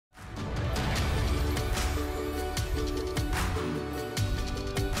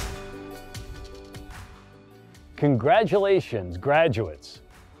Congratulations, graduates.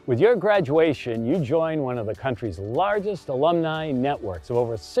 With your graduation, you join one of the country's largest alumni networks of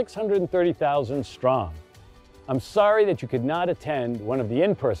over 630,000 strong. I'm sorry that you could not attend one of the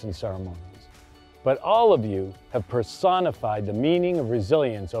in-person ceremonies, but all of you have personified the meaning of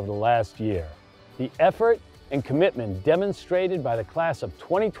resilience over the last year. The effort and commitment demonstrated by the class of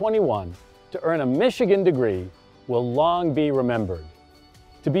 2021 to earn a Michigan degree will long be remembered.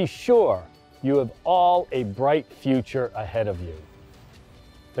 To be sure, you have all a bright future ahead of you.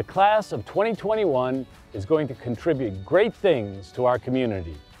 The class of 2021 is going to contribute great things to our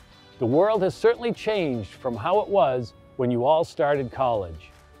community. The world has certainly changed from how it was when you all started college.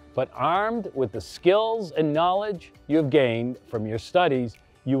 But armed with the skills and knowledge you have gained from your studies,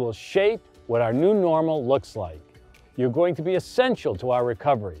 you will shape what our new normal looks like. You're going to be essential to our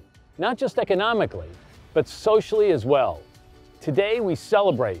recovery, not just economically, but socially as well. Today we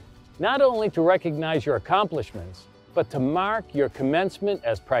celebrate not only to recognize your accomplishments, but to mark your commencement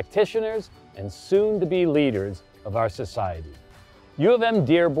as practitioners and soon-to-be leaders of our society.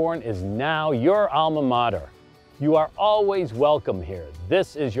 UM-Dearborn is now your alma mater. You are always welcome here.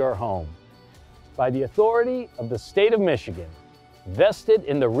 This is your home. By the authority of the state of Michigan, vested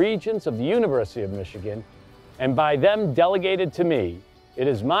in the Regents of the University of Michigan, and by them delegated to me, it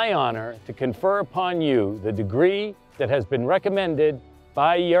is my honor to confer upon you the degree that has been recommended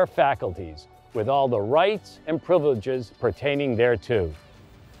by your faculties, with all the rights and privileges pertaining thereto.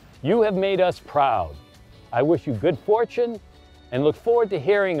 You have made us proud. I wish you good fortune and look forward to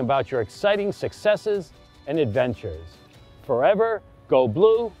hearing about your exciting successes and adventures. Forever, go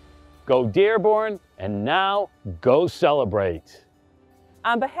blue, go Dearborn, and now go celebrate.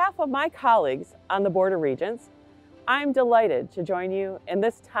 On behalf of my colleagues on the Board of Regents, I'm delighted to join you in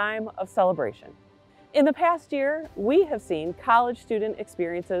this time of celebration. In the past year, we have seen college student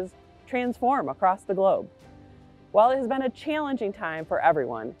experiences transform across the globe. While it has been a challenging time for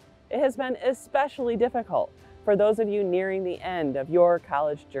everyone, it has been especially difficult for those of you nearing the end of your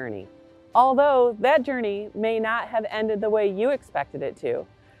college journey. Although that journey may not have ended the way you expected it to,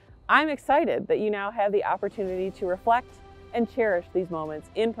 I'm excited that you now have the opportunity to reflect and cherish these moments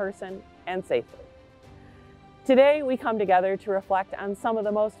in person and safely. Today, we come together to reflect on some of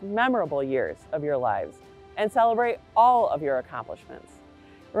the most memorable years of your lives and celebrate all of your accomplishments.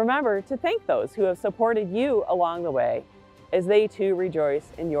 Remember to thank those who have supported you along the way as they too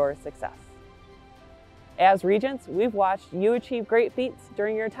rejoice in your success. As Regents, we've watched you achieve great feats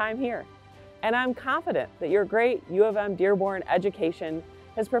during your time here, and I'm confident that your great U of M Dearborn education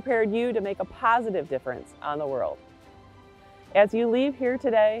has prepared you to make a positive difference on the world. As you leave here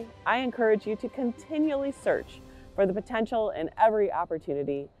today, I encourage you to continually search for the potential in every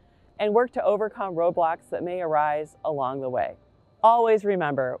opportunity and work to overcome roadblocks that may arise along the way. Always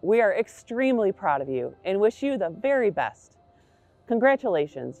remember, we are extremely proud of you and wish you the very best.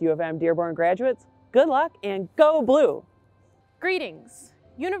 Congratulations, U of M Dearborn graduates. Good luck and go blue! Greetings,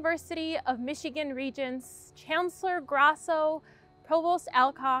 University of Michigan Regents, Chancellor Grasso, Provost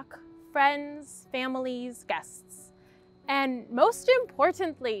Alcock, friends, families, guests. And most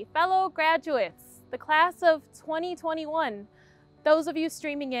importantly, fellow graduates, the class of 2021, those of you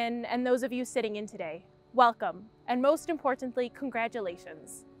streaming in and those of you sitting in today, welcome, and most importantly,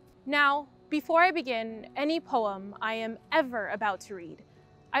 congratulations. Now, before I begin any poem I am ever about to read,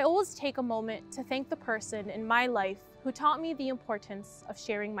 I always take a moment to thank the person in my life who taught me the importance of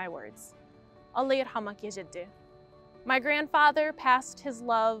sharing my words. Allah yarhamak ya jiddi. My grandfather passed his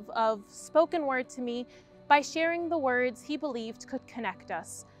love of spoken word to me by sharing the words he believed could connect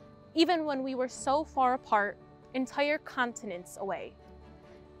us, even when we were so far apart, entire continents away.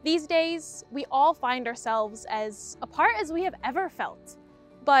 These days, we all find ourselves as apart as we have ever felt,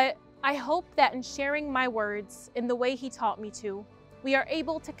 but I hope that in sharing my words in the way he taught me to, we are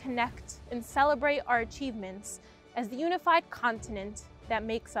able to connect and celebrate our achievements as the unified continent that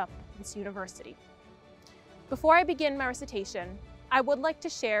makes up this university. Before I begin my recitation, I would like to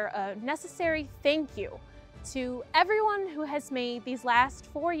share a necessary thank you to everyone who has made these last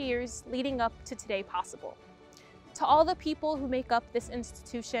 4 years leading up to today possible. To all the people who make up this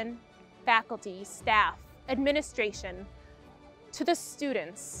institution, faculty, staff, administration, to the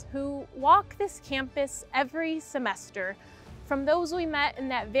students who walk this campus every semester, from those we met in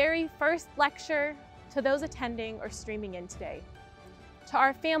that very first lecture to those attending or streaming in today. To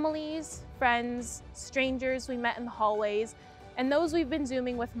our families, friends, strangers we met in the hallways, and those we've been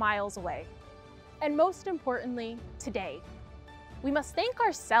Zooming with miles away. And most importantly, today, we must thank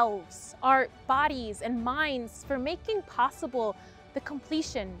ourselves, our bodies and minds for making possible the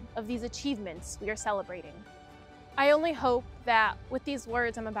completion of these achievements we are celebrating. I only hope that with these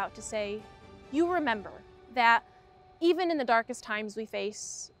words I'm about to say, you remember that even in the darkest times we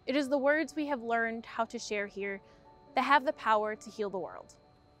face, it is the words we have learned how to share here that have the power to heal the world.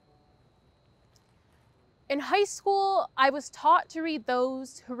 In high school, I was taught to read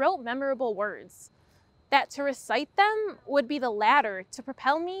those who wrote memorable words, that to recite them would be the ladder to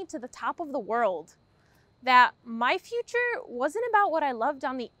propel me to the top of the world, that my future wasn't about what I loved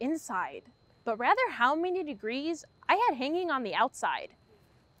on the inside, but rather how many degrees I had hanging on the outside.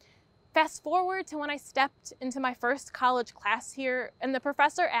 Fast forward to when I stepped into my first college class here and the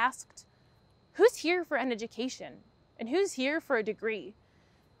professor asked, "Who's here for an education? And who's here for a degree?"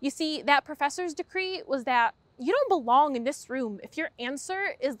 You see, that professor's decree was that you don't belong in this room if your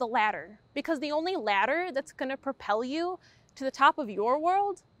answer is the ladder, because the only ladder that's going to propel you to the top of your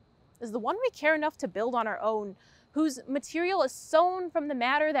world is the one we care enough to build on our own, whose material is sewn from the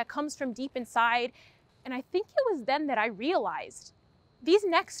matter that comes from deep inside. And I think it was then that I realized these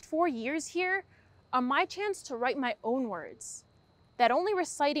next 4 years here are my chance to write my own words, that only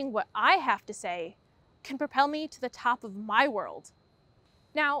reciting what I have to say can propel me to the top of my world.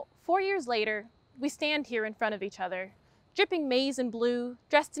 Now, 4 years later, we stand here in front of each other, dripping maize and blue,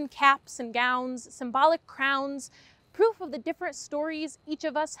 dressed in caps and gowns, symbolic crowns, proof of the different stories each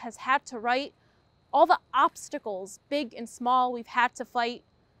of us has had to write, all the obstacles, big and small, we've had to fight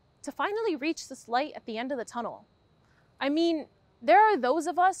to finally reach this light at the end of the tunnel. I mean, there are those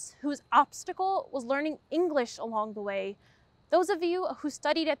of us whose obstacle was learning English along the way, those of you who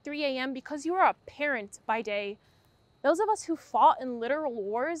studied at 3 a.m. because you are a parent by day, those of us who fought in literal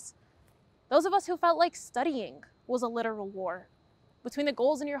wars, those of us who felt like studying was a literal war, between the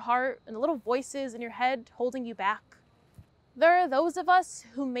goals in your heart and the little voices in your head holding you back. There are those of us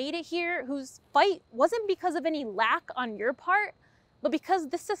who made it here whose fight wasn't because of any lack on your part, but because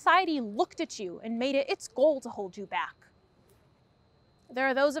this society looked at you and made it its goal to hold you back. There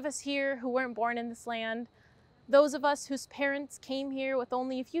are those of us here who weren't born in this land, those of us whose parents came here with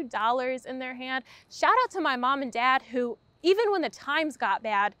only a few dollars in their hand. Shout out to my mom and dad who, even when the times got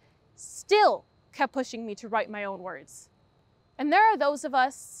bad, still kept pushing me to write my own words. And there are those of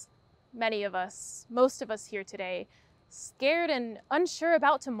us, many of us, most of us here today, scared and unsure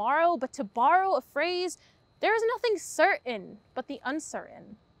about tomorrow, but to borrow a phrase, there is nothing certain but the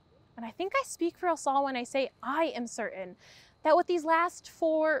uncertain. And I think I speak for us all when I say I am certain that with these last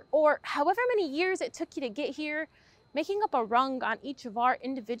 4 or however many years it took you to get here, making up a rung on each of our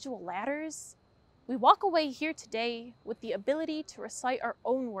individual ladders, we walk away here today with the ability to recite our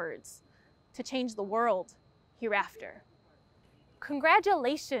own words, to change the world hereafter.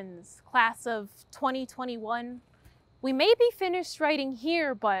 Congratulations, class of 2021. We may be finished writing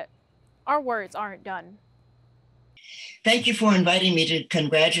here, but our words aren't done. Thank you for inviting me to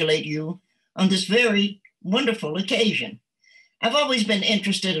congratulate you on this very wonderful occasion. I've always been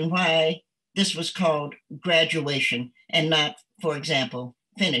interested in why this was called graduation and not, for example,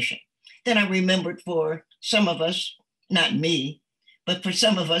 finishing. Then I remembered for some of us, not me, but for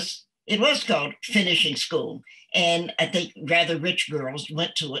some of us, it was called finishing school. And I think rather rich girls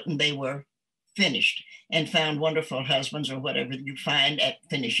went to it and they were finished and found wonderful husbands or whatever you find at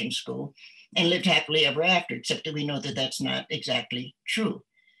finishing school and lived happily ever after, except that we know that that's not exactly true.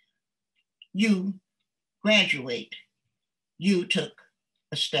 You graduate. You took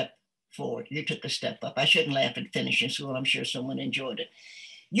a step forward. You took a step up. I shouldn't laugh at finishing school. I'm sure someone enjoyed it.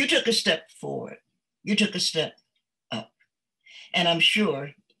 You took a step forward. You took a step up. And I'm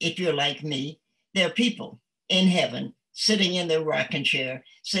sure if you're like me, there are people in heaven sitting in their rocking chair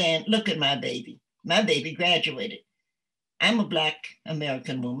saying, look at my baby. My baby graduated. I'm a Black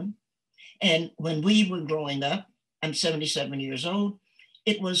American woman. And when we were growing up, I'm 77 years old,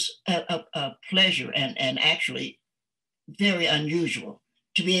 it was a pleasure and actually very unusual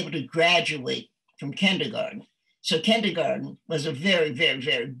to be able to graduate from kindergarten. So kindergarten was a very, very,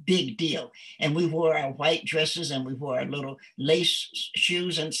 very big deal. And we wore our white dresses and we wore our little lace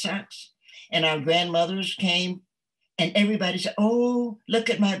shoes and socks. And our grandmothers came and everybody said, oh, look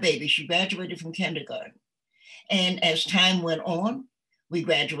at my baby. She graduated from kindergarten. And as time went on, we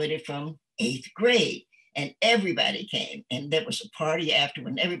graduated from 8th grade and everybody came. And there was a party after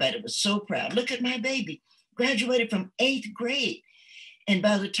when everybody was so proud. Look at my baby. Graduated from 8th grade. And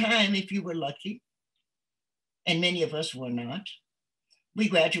by the time, if you were lucky, and many of us were not, we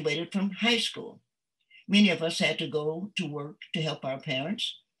graduated from high school. Many of us had to go to work to help our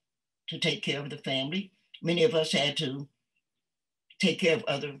parents, to take care of the family. Many of us had to take care of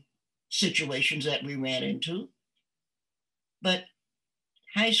other situations that we ran into. But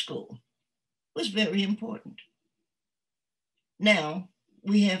high school was very important. Now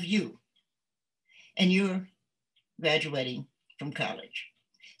we have you. And you're graduating from college.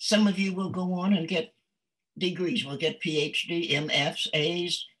 Some of you will go on and get degrees, will get PhD, MFs,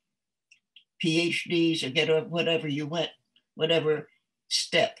 A's, PhDs, or get whatever you want, whatever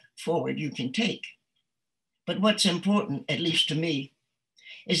step forward you can take. But what's important, at least to me,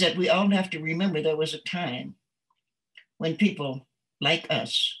 is that we all have to remember there was a time when people like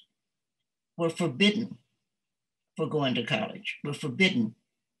us were forbidden for going to college, were forbidden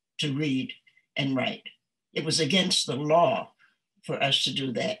to read and write. It was against the law for us to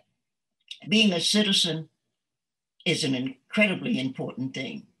do that. Being a citizen is an incredibly important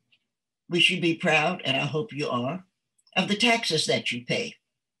thing. We should be proud, and I hope you are, of the taxes that you pay.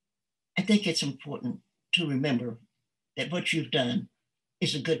 I think it's important to remember that what you've done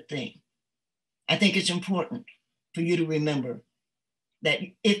is a good thing. I think it's important for you to remember that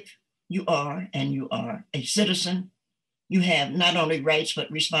if you are, and you are, a citizen, you have not only rights, but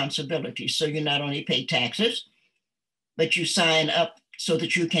responsibilities. So you not only pay taxes, but you sign up so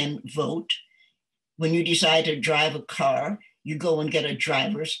that you can vote. When you decide to drive a car, you go and get a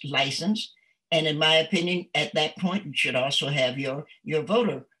driver's license. And in my opinion, at that point, you should also have your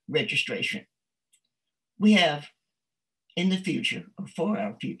voter registration. We have in the future, or for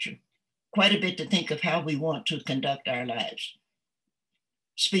our future, quite a bit to think of how we want to conduct our lives.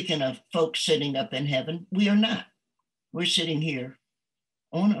 Speaking of folks sitting up in heaven, we are not. We're sitting here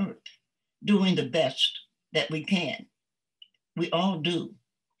on earth doing the best that we can. We all do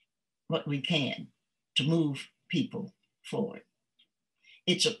what we can to move people forward.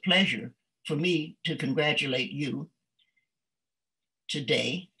 It's a pleasure for me to congratulate you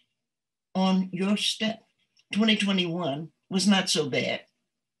today on your step. 2021 was not so bad.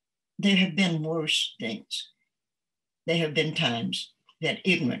 There have been worse things. There have been times that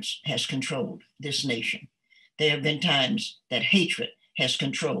ignorance has controlled this nation. There have been times that hatred has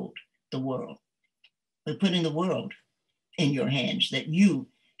controlled the world. We're putting the world in your hands, that you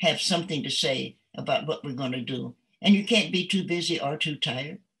have something to say about what we're going to do. And you can't be too busy or too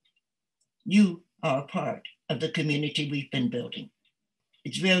tired. You are a part of the community we've been building.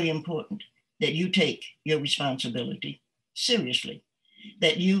 It's very important that you take your responsibility seriously,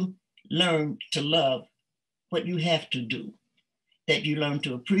 that you learn to love what you have to do, that you learn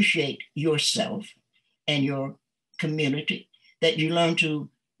to appreciate yourself and your community, that you learn to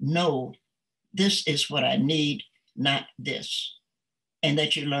know this is what I need, not this, and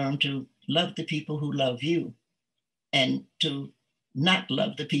that you learn to love the people who love you and to not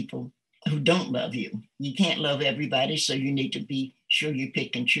love the people who don't love you. You can't love everybody, so you need to be sure you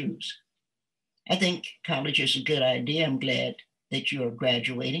pick and choose. I think college is a good idea. I'm glad that you are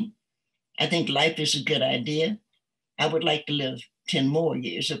graduating. I think life is a good idea. I would like to live 10 more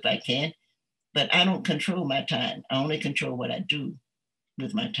years if I can, but I don't control my time. I only control what I do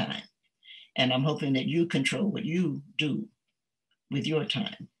with my time. And I'm hoping that you control what you do with your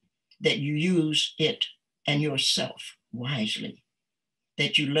time, that you use it and yourself wisely,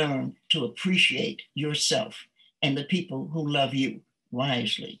 that you learn to appreciate yourself and the people who love you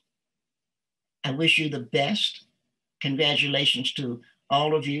wisely. I wish you the best. Congratulations to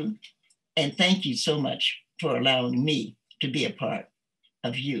all of you. And thank you so much for allowing me to be a part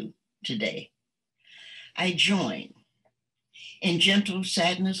of you today. I join in gentle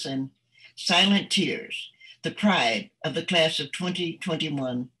sadness and silent tears the pride of the class of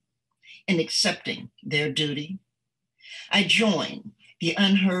 2021 in accepting their duty. I join the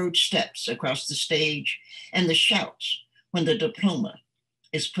unheard steps across the stage and the shouts when the diploma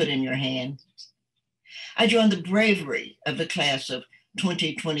is put in your hand. I join the bravery of the class of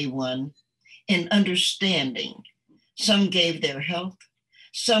 2021 in understanding. Some gave their health,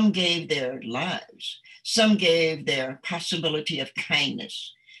 some gave their lives, some gave their possibility of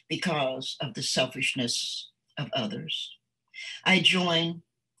kindness because of the selfishness of others. I join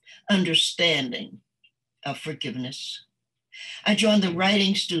understanding of forgiveness. I join the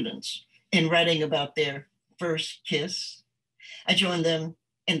writing students in writing about their first kiss. I join them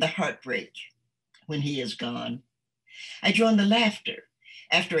in the heartbreak when he is gone. I join the laughter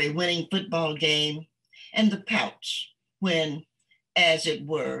after a winning football game and the pouts when, as it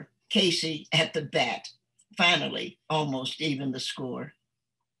were, Casey at the bat finally almost evened the score.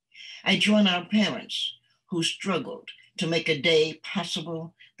 I join our parents who struggled to make a day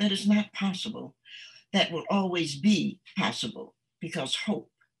possible that is not possible, that will always be possible because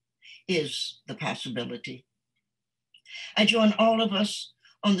hope is the possibility. I join all of us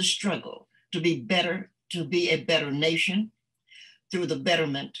on the struggle to be better, to be a better nation through the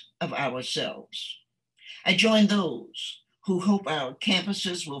betterment of ourselves. I join those who hope our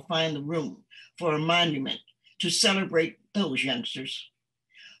campuses will find the room for a monument to celebrate those youngsters.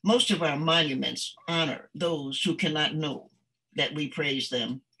 Most of our monuments honor those who cannot know that we praise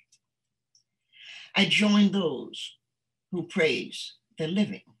them. I join those who praise the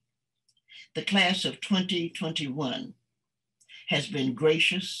living. The class of 2021 has been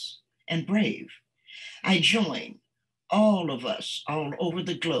gracious and brave. I join all of us all over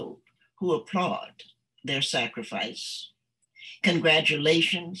the globe who applaud their sacrifice.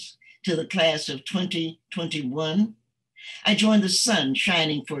 Congratulations to the class of 2021. I join the sun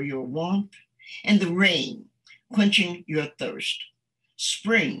shining for your warmth and the rain quenching your thirst.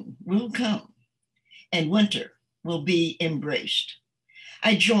 Spring will come and winter will be embraced.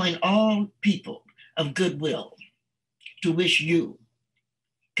 I join all people of goodwill to wish you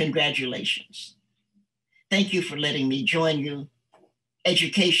congratulations. Thank you for letting me join you.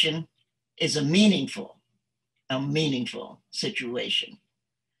 Education is a meaningful situation.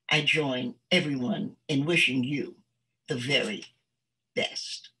 I join everyone in wishing you the very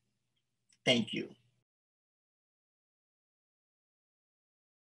best. Thank you.